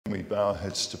We bow our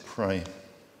heads to pray.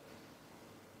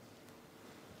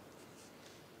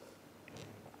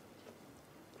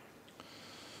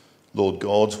 Lord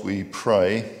God, we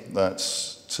pray that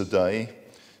today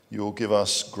you'll give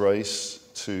us grace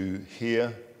to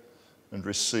hear and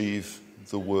receive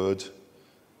the word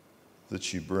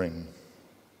that you bring.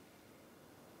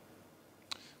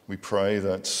 We pray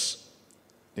that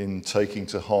in taking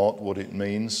to heart what it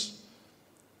means,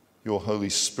 your Holy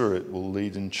Spirit will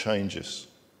lead and change us.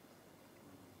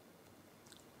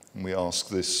 And we ask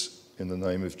this in the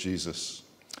name of Jesus.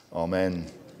 Amen.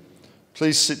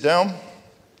 Please sit down.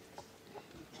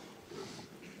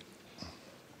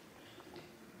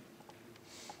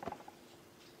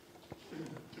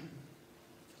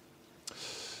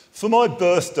 For my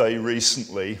birthday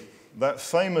recently, that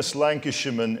famous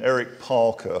Lancashireman Eric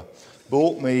Parker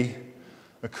bought me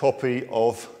a copy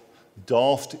of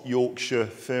Daft Yorkshire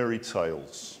Fairy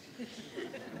Tales.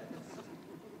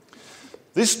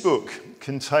 This book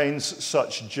contains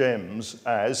such gems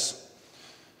as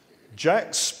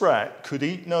Jack Sprat could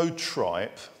eat no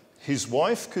tripe, his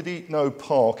wife could eat no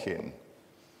parkin,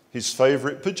 his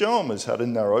favourite pyjamas had a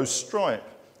narrow stripe,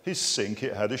 his sink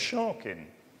it had a shark in.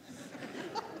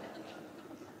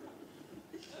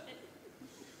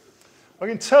 I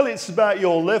can tell it's about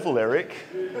your level, Eric.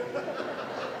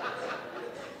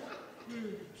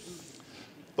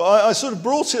 But I sort of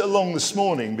brought it along this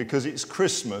morning because it's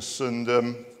Christmas and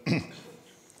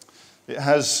it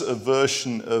has a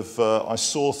version of I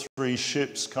saw three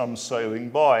ships come sailing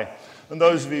by. And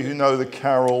those of you who know the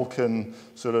carol can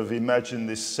sort of imagine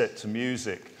this set to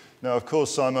music. Now, of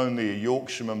course, I'm only a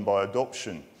Yorkshireman by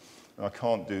adoption. I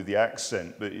can't do the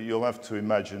accent, but you'll have to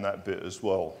imagine that bit as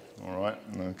well. All right?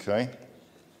 Okay.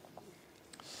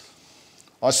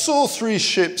 I saw three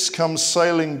ships come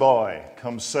sailing by,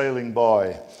 come sailing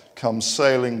by, come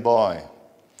sailing by.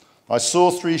 I saw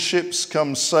three ships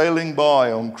come sailing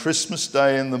by on Christmas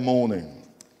Day in the morning.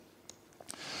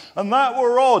 And that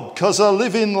were odd, 'cause I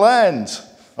live in land,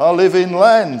 I live in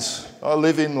land, I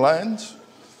live in land.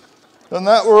 And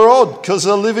that were odd, 'cause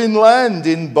I live in land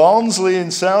in Barnsley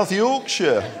in South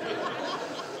Yorkshire.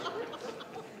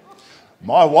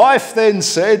 My wife then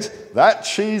said, that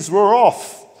cheese were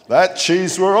off. That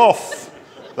cheese were off.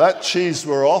 That cheese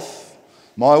were off.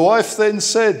 My wife then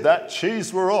said, that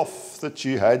cheese were off that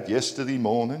you had yesterday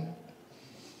morning.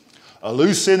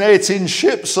 Hallucinating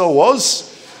ships I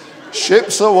was.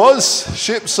 Ships I was.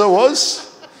 Ships I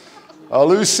was.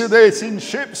 Hallucinating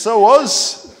ships I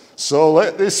was. So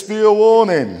let this be a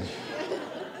warning.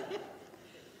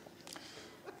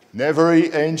 Never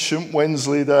eat ancient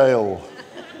Wensleydale.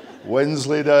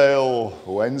 Wensleydale.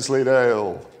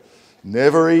 Wensleydale.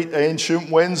 Never eat ancient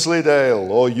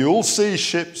Wensleydale, or you'll see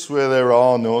ships where there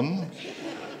are none.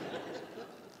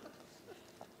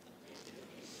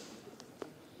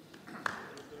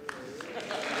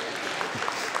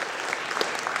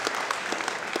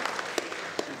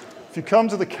 If you come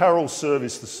to the carol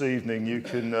service this evening, you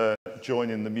can join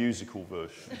in the musical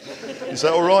version. Is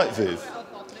that all right, Viv?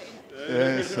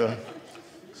 Yeah,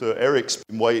 so Eric's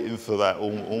been waiting for that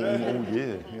all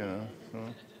year, you know. So.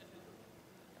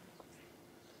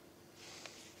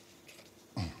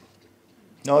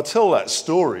 Now, I tell that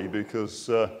story because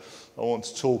I want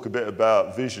to talk a bit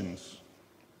about visions.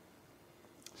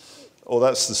 Or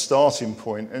that's the starting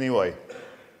point anyway.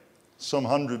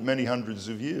 Many hundreds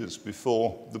of years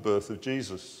before the birth of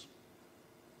Jesus.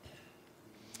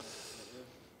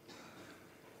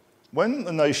 When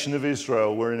the nation of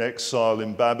Israel were in exile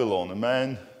in Babylon, a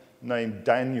man named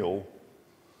Daniel,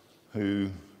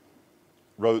 who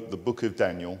wrote the book of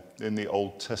Daniel in the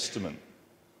Old Testament,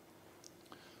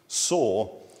 saw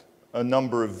a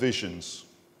number of visions.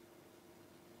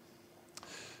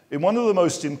 In one of the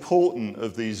most important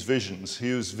of these visions,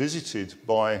 he was visited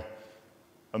by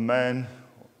a man,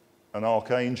 an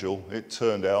archangel, it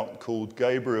turned out, called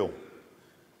Gabriel.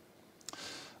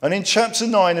 And in chapter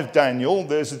 9 of Daniel,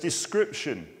 there's a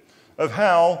description of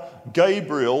how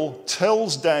Gabriel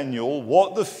tells Daniel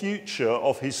what the future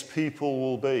of his people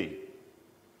will be.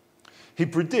 He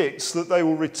predicts that they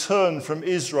will return from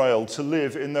Israel to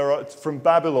live from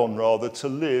Babylon to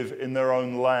live in their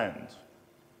own land.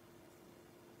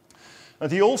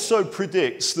 And he also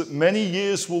predicts that many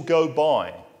years will go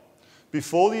by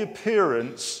before the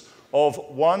appearance of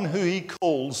one who he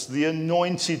calls the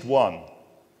Anointed One,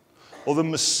 or the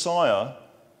Messiah,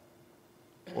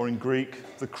 or in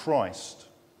Greek, the Christ.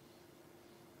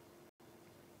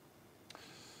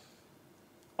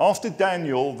 After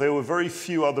Daniel, there were very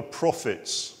few other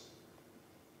prophets.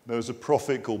 There was a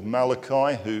prophet called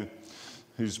Malachi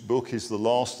who whose book is the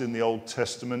last in the Old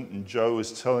Testament, and Joe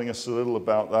was telling us a little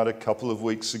about that a couple of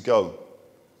weeks ago.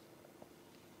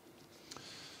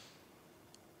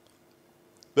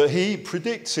 But he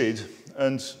predicted,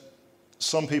 and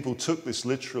some people took this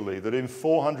literally, that in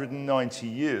 490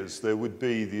 years there would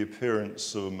be the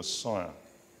appearance of a Messiah.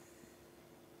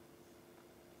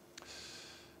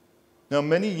 Now,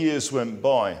 many years went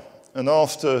by, and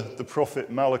after the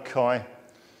prophet Malachi,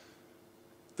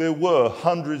 there were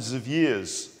hundreds of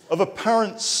years of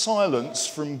apparent silence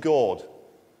from God.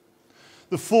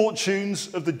 The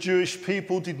fortunes of the Jewish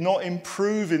people did not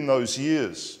improve in those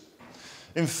years.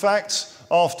 In fact,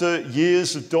 after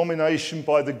years of domination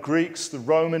by the Greeks, the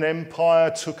Roman Empire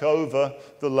took over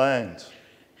the land.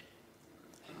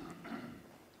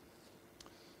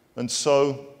 And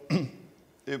so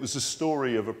it was a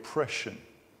story of oppression.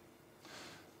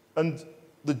 And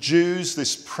the Jews,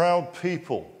 this proud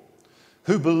people,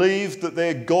 who believed that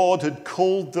their God had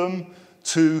called them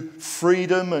to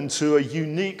freedom and to a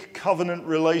unique covenant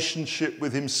relationship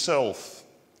with himself,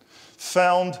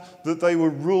 found that they were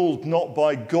ruled not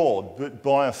by God, but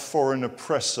by a foreign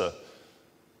oppressor,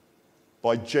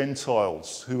 by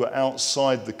Gentiles who were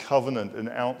outside the covenant and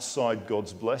outside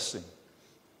God's blessing.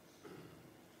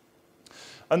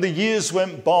 And the years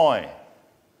went by.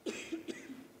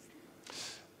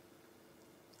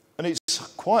 And it's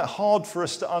quite hard for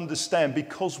us to understand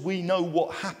because we know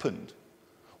what happened,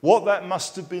 what that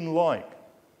must have been like.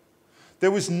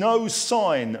 There was no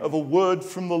sign of a word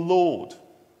from the Lord.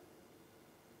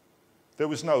 There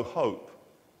was no hope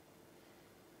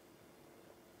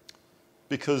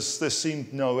because there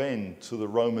seemed no end to the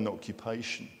Roman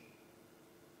occupation.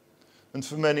 And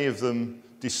for many of them,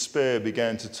 despair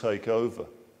began to take over.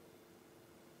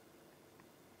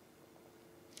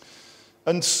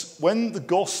 And when the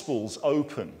Gospels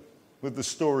open with the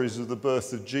stories of the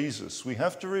birth of Jesus, we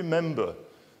have to remember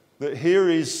that here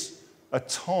is a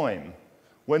time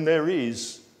when there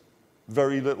is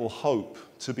very little hope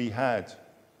to be had.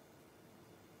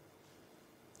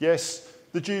 Yes,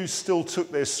 the Jews still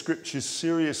took their scriptures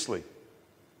seriously.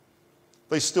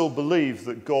 They still believed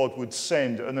that God would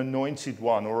send an anointed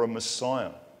one or a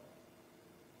Messiah.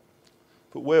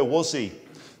 But where was he?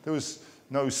 There was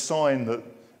no sign that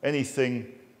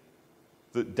anything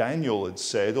that Daniel had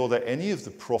said or that any of the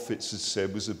prophets had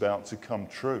said was about to come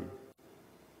true.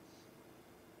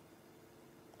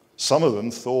 Some of them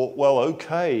thought, well,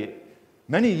 okay,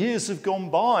 many years have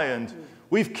gone by and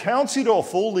we've counted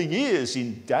off all the years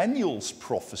in Daniel's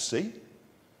prophecy.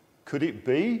 Could it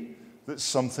be that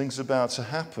something's about to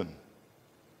happen?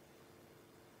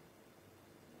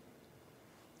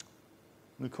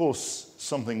 And of course,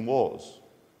 something was.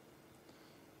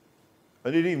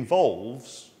 And it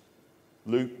involves,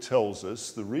 Luke tells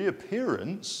us, the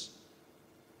reappearance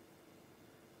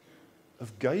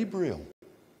of Gabriel.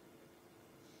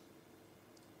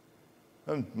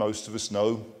 And most of us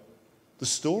know the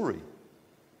story.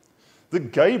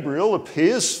 That Gabriel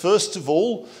appears, first of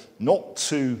all, not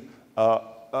to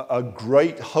a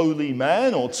great holy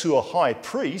man or to a high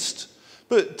priest,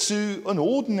 but to an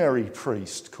ordinary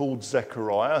priest called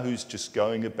Zechariah, who's just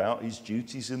going about his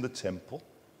duties in the temple.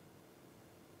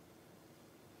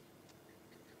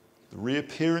 The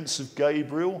reappearance of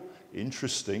Gabriel,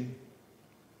 interesting,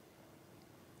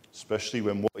 especially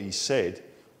when what he said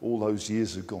all those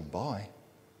years have gone by.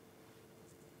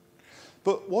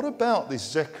 But what about this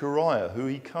Zechariah who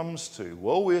he comes to?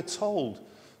 Well, we're told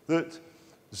that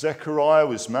Zechariah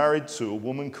was married to a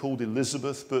woman called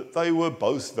Elizabeth, but they were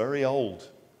both very old.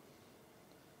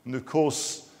 And of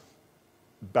course,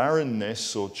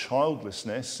 barrenness or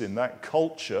childlessness in that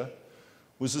culture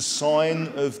was a sign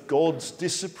of God's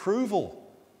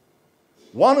disapproval.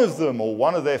 One of them or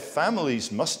one of their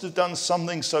families must have done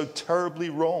something so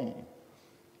terribly wrong.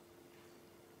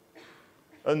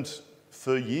 And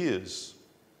for years,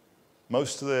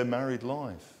 most of their married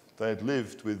life, they had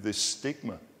lived with this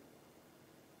stigma.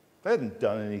 They hadn't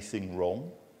done anything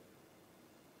wrong,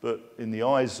 but in the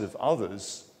eyes of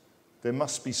others, there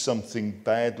must be something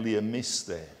badly amiss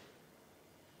there.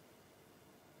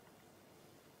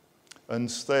 And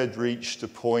they had reached a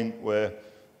point where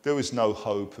there was no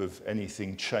hope of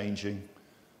anything changing.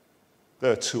 They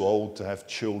were too old to have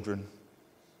children.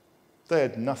 They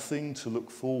had nothing to look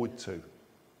forward to.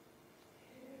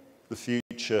 The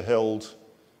future held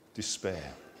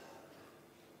despair.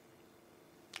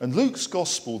 And Luke's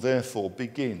gospel, therefore,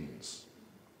 begins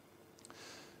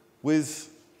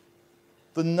with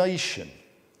the nation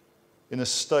in a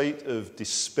state of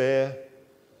despair,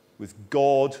 with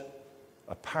God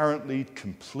apparently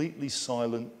completely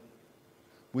silent,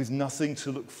 with nothing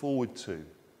to look forward to,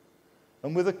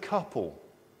 and with a couple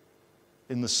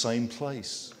in the same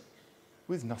place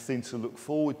with nothing to look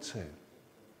forward to.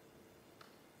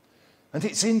 And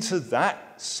it's into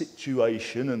that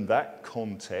situation and that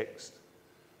context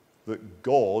that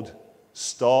God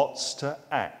starts to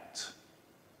act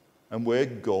and where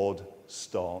God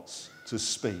starts to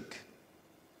speak.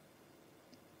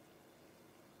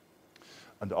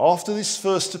 And after this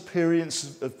first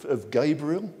appearance of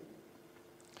Gabriel,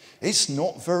 it's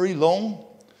not very long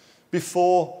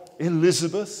before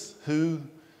Elizabeth, who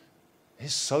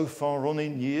is so far on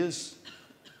in years,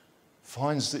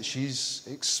 finds that she's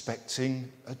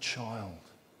expecting a child.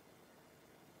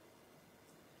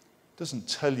 Doesn't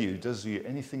tell you, does he,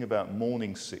 anything about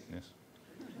morning sickness?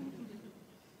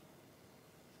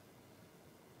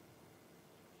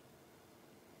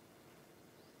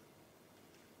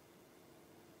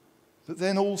 But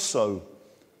then also,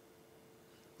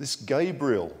 this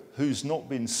Gabriel, who's not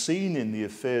been seen in the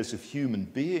affairs of human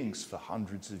beings for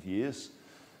hundreds of years,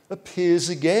 appears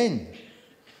again.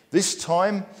 This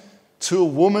time to a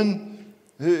woman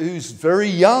who's very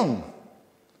young,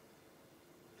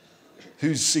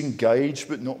 who's engaged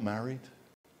but not married,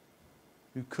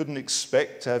 who couldn't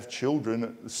expect to have children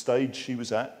at the stage she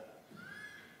was at.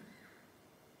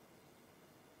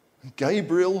 And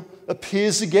Gabriel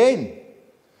appears again.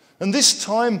 And this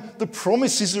time, the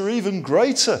promises are even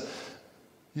greater.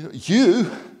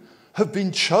 You have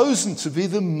been chosen to be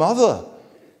the mother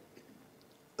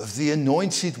of the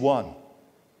Anointed One,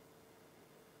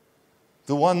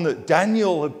 the one that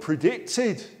Daniel had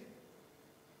predicted.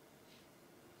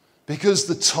 Because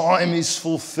the time is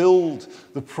fulfilled,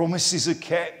 the promises are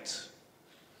kept.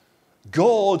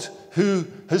 God, who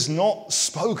has not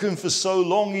spoken for so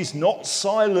long, is not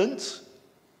silent.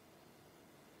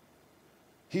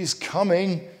 He's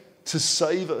coming to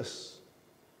save us.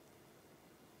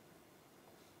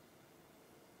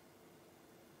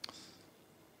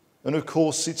 And of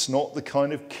course, it's not the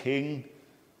kind of king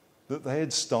that they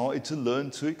had started to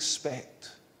learn to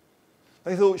expect.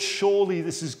 They thought, surely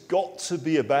this has got to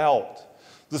be about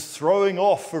the throwing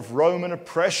off of Roman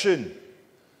oppression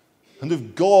and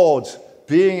of God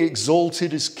being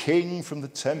exalted as king from the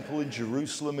temple in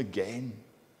Jerusalem again.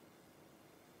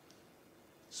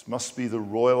 This must be the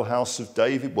royal house of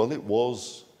David. Well, it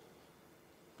was,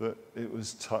 but it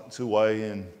was tucked away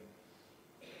in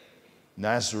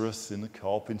Nazareth in the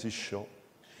carpenter's shop.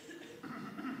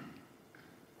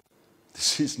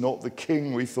 This is not the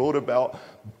king we thought about,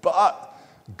 but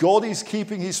God is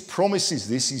keeping his promises.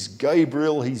 This is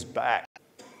Gabriel, he's back.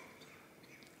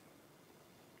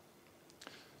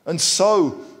 And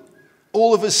so,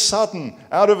 all of a sudden,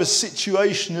 out of a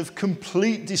situation of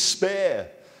complete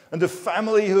despair, and a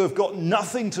family who have got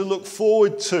nothing to look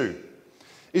forward to,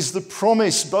 is the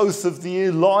promise both of the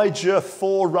Elijah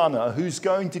forerunner who's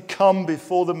going to come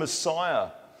before the Messiah,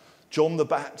 John the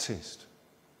Baptist,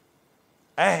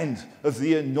 and of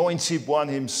the Anointed One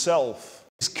himself,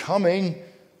 is coming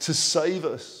to save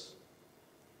us.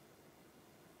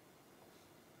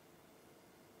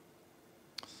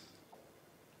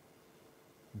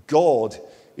 God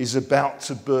is about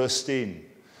to burst in.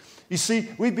 You see,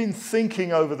 we've been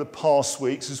thinking over the past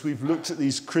weeks as we've looked at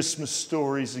these Christmas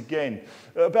stories again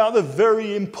about the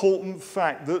very important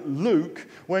fact that Luke,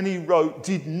 when he wrote,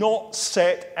 did not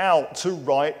set out to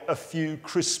write a few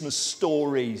Christmas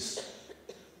stories.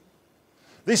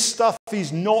 This stuff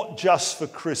is not just for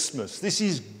Christmas. This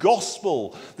is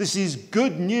gospel. This is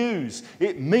good news.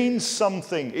 It means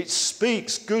something. It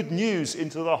speaks good news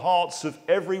into the hearts of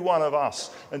every one of us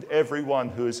and everyone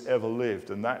who has ever lived.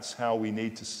 And that's how we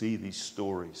need to see these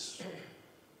stories.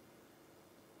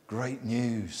 Great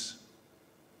news.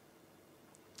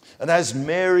 And as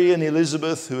Mary and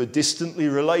Elizabeth, who are distantly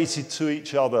related to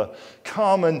each other,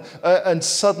 come and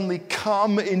suddenly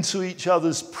come into each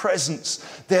other's presence,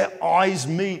 their eyes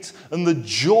meet, and the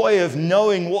joy of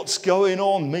knowing what's going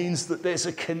on means that there's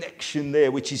a connection there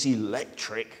which is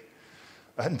electric.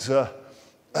 And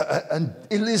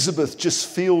Elizabeth just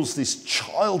feels this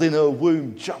child in her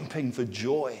womb jumping for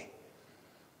joy.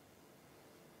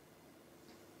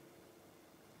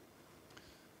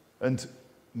 And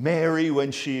Mary,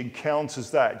 when she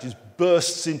encounters that, just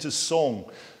bursts into song,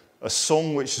 a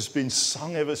song which has been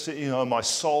sung ever since, my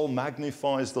soul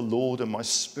magnifies the Lord and my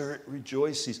spirit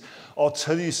rejoices. I'll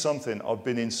tell you something, I've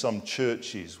been in some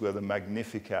churches where the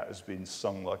Magnificat has been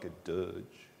sung like a dirge.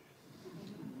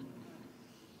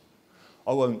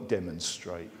 I won't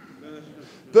demonstrate.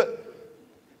 But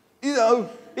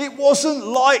It wasn't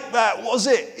like that, was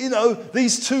it?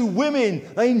 These two women,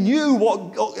 they knew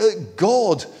what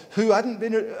God, who hadn't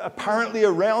been apparently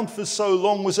around for so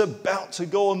long, was about to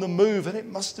go on the move, and it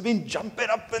must have been jumping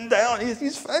up and down.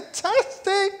 He's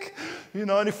fantastic.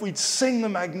 And if we'd sing the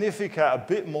Magnificat a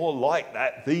bit more like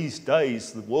that these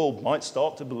days, the world might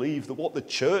start to believe that what the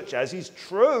church has is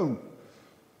true.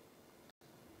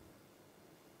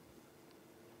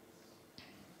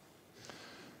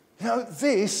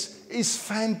 This is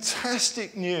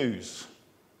fantastic news.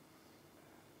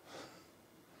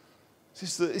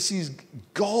 This is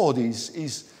God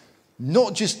is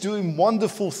not just doing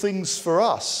wonderful things for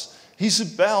us. He's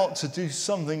about to do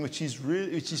something which is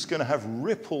going to have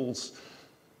ripples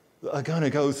that are going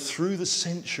to go through the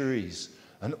centuries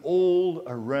and all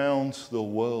around the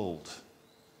world.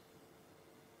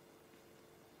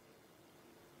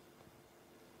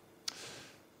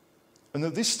 And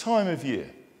at this time of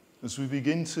year, as we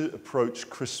begin to approach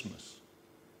Christmas,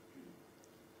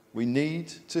 we need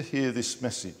to hear this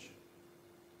message.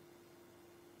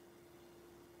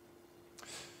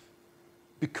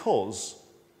 Because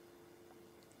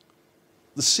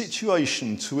the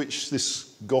situation to which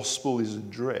this gospel is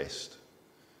addressed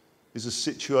is a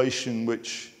situation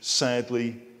which,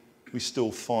 sadly, we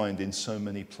still find in so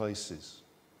many places.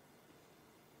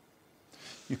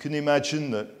 You can imagine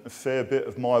that a fair bit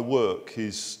of my work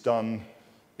is done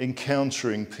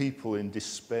encountering people in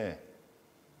despair.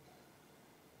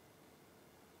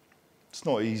 It's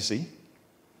not easy,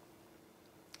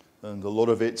 and a lot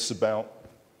of it's about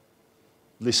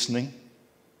listening.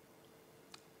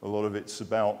 A lot of it's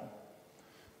about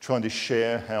trying to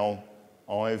share how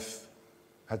I've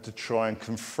had to try and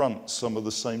confront some of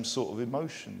the same sort of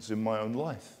emotions in my own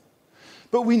life.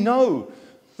 But we know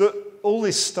that all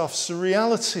this stuff's a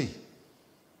reality.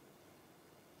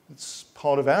 It's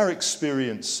part of our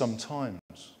experience sometimes.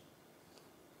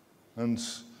 And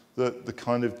that the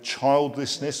kind of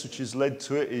childlessness which has led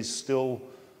to it is still,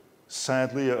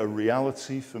 sadly, a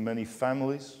reality for many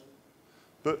families.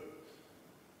 But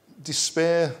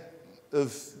despair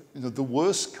of the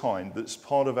worst kind that's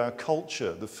part of our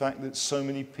culture, the fact that so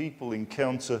many people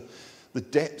encounter the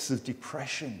depth of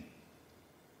depression,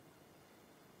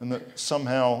 and that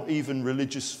somehow even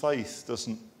religious faith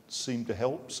doesn't seem to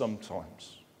help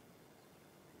sometimes.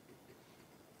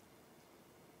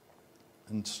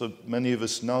 And so many of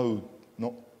us know,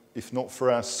 if not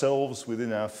for ourselves,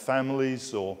 within our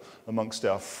families or amongst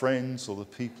our friends or the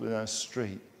people in our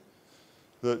street,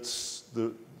 that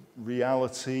the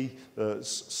reality,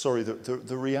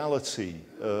 the reality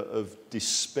of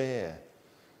despair,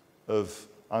 of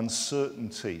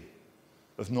uncertainty,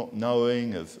 of not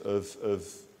knowing,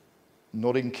 of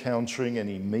not encountering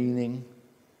any meaning.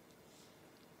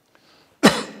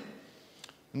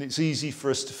 And it's easy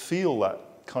for us to feel that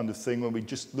kind of thing when we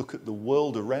just look at the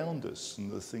world around us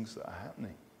and the things that are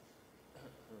happening.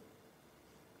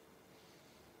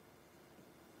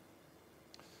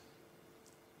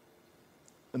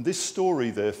 And this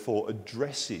story, therefore,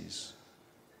 addresses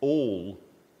all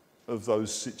of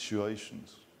those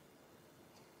situations.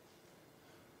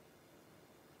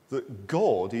 That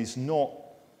God is not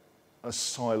a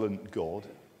silent God,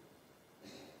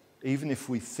 even if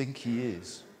we think he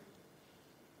is.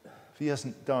 If he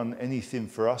hasn't done anything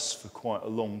for us for quite a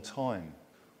long time,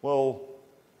 well,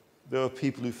 there are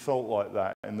people who felt like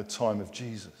that in the time of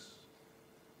Jesus.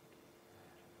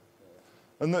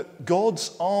 And that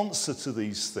God's answer to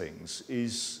these things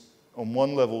is, on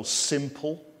one level,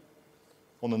 simple,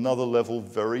 on another level,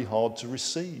 very hard to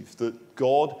receive. That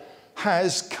God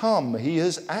has come, he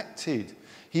has acted,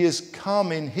 he has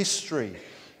come in history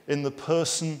in the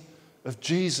person of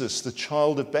Jesus, the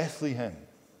child of Bethlehem.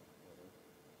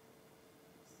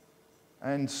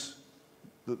 And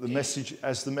that the message,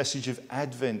 as the message of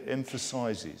Advent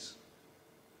emphasizes,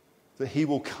 that he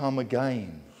will come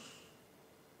again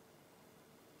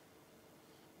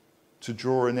to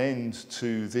draw an end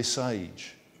to this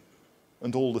age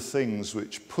and all the things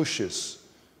which push us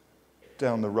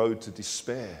down the road to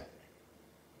despair.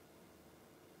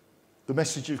 The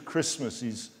message of Christmas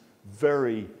is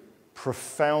very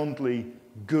profoundly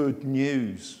good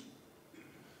news.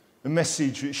 A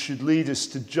message which should lead us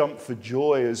to jump for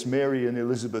joy as Mary and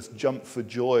Elizabeth jumped for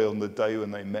joy on the day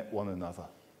when they met one another.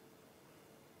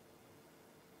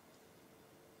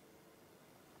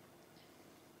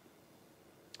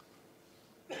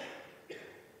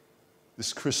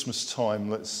 This Christmas time,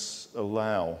 let's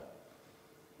allow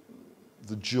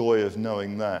the joy of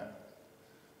knowing that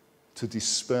to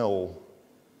dispel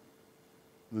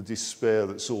the despair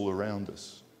that's all around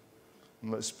us.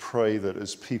 And let's pray that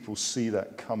as people see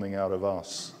that coming out of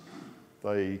us,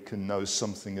 they can know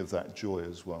something of that joy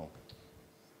as well.